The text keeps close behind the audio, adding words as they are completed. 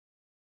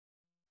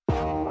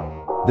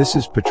This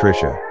is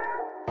Patrycja.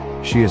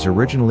 She is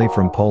originally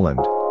from Poland,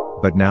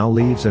 but now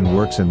lives and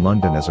works in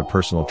London as a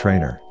personal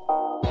trainer.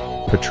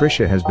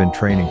 Patrycja has been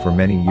training for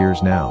many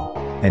years now,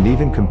 and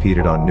even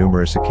competed on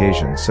numerous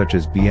occasions such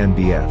as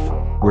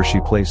BNBF, where she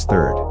placed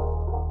third.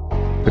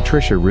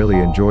 Patrycja really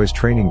enjoys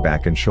training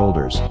back and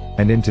shoulders,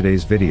 and in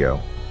today's video,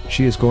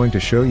 she is going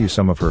to show you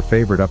some of her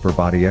favorite upper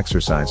body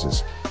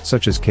exercises,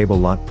 such as cable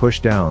lat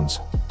push downs,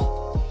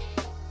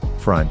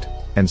 front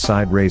and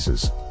side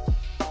raises.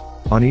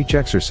 On each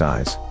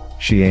exercise,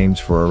 she aims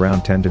for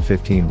around 10 to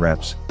 15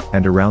 reps,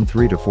 and around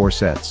 3 to 4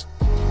 sets.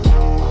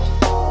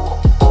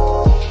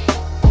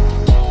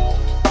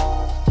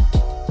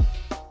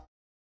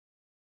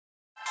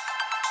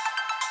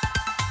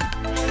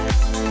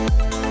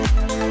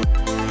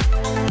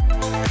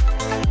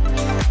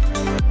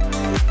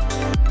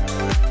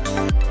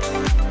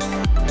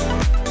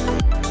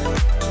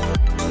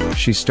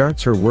 She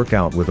starts her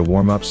workout with a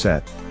warm-up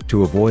set,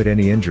 to avoid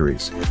any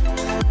injuries.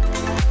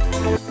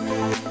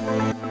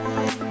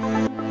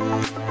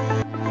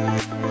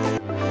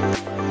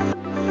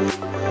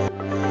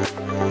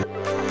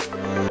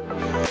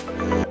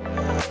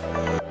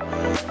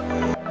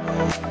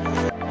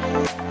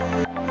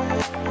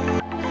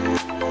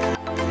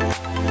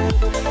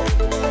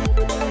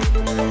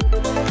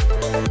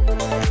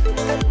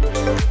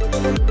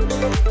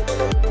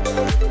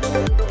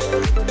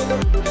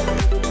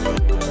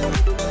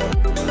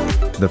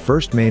 The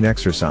first main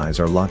exercise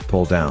are lat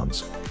pull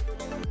downs.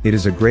 It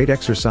is a great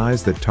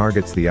exercise that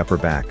targets the upper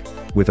back,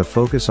 with a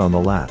focus on the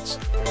lats.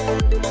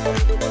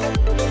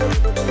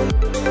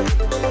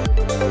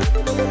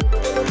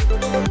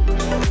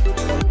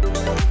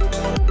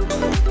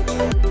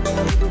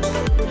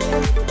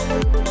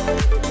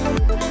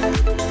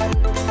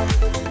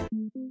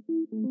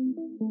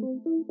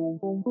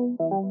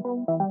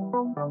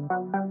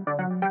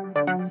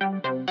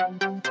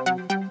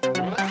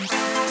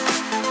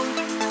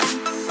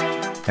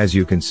 As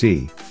you can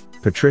see,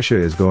 Patrycja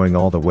is going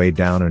all the way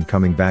down and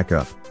coming back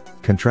up,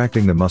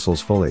 contracting the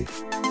muscles fully.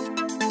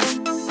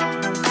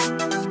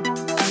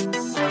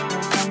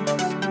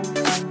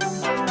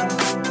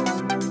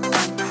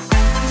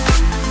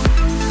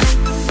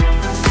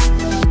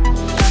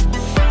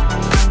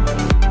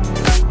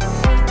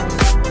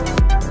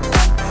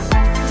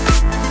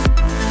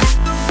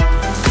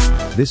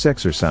 This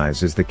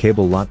exercise is the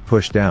cable lat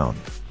push down.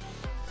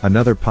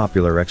 Another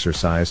popular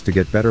exercise to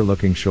get better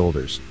looking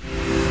shoulders.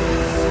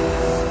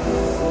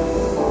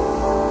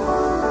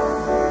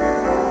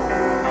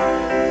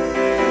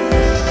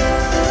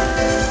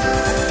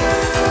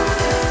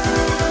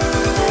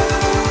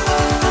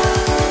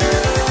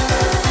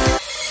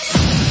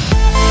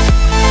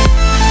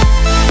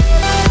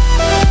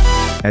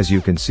 As you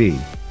can see,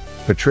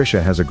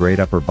 Patrycja has a great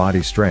upper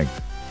body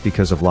strength,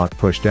 because of lat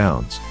push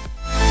downs.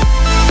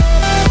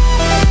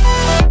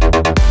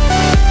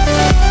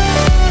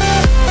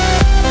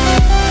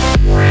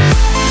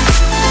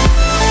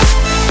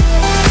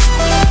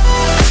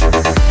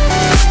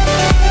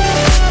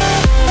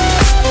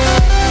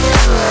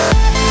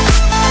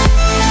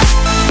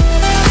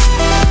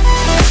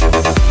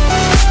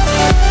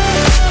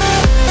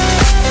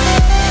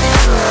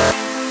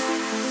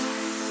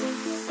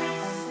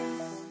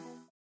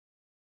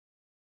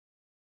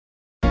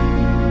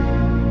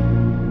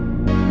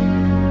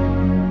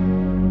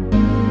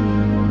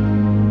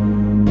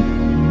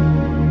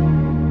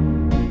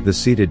 The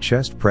seated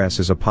chest press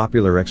is a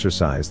popular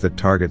exercise that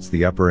targets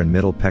the upper and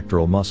middle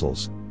pectoral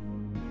muscles.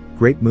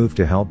 Great move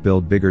to help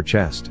build bigger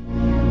chest.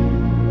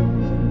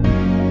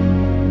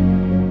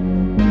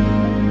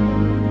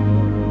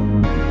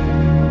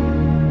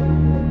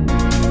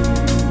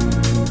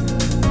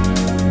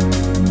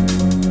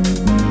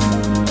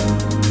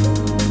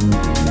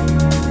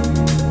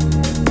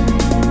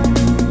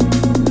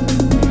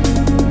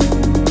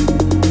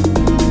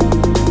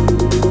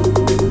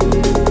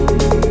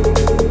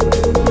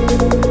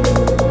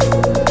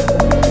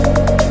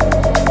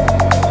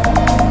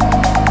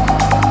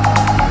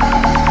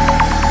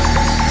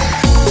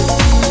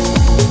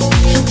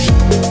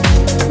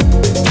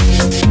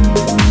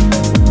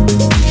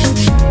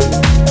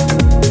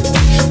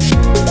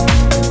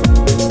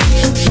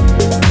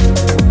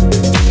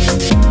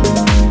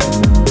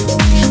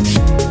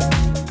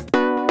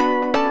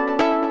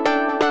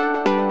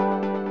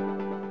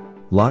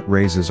 Lat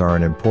raises are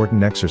an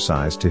important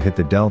exercise to hit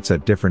the delts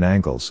at different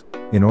angles,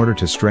 in order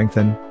to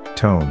strengthen,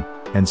 tone,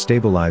 and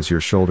stabilize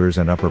your shoulders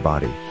and upper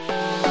body.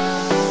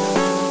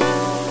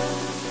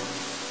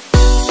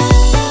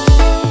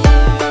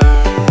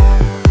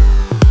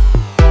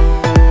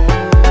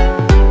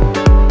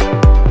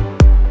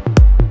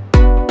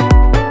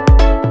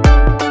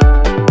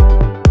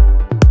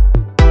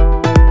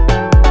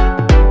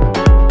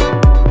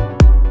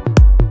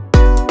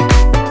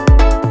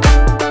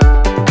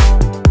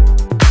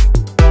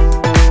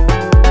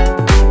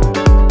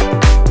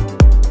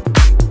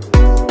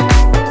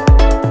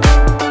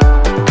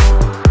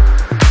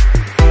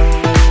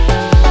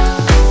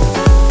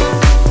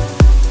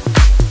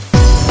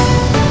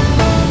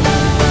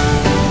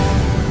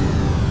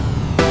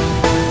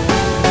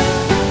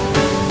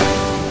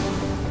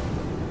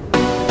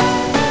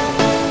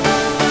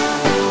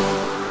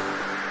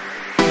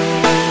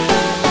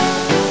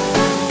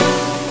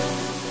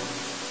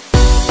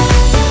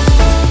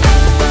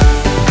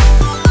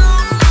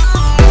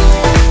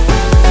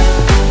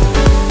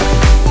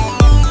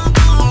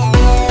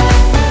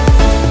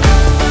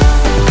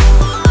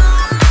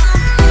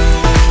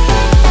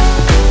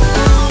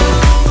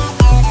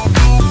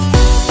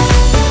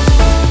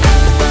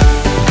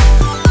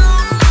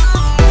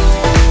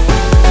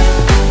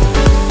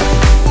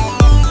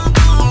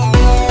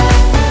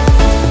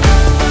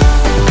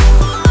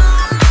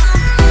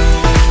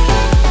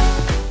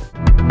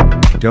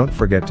 Don't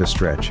forget to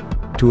stretch,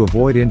 to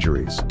avoid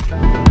injuries.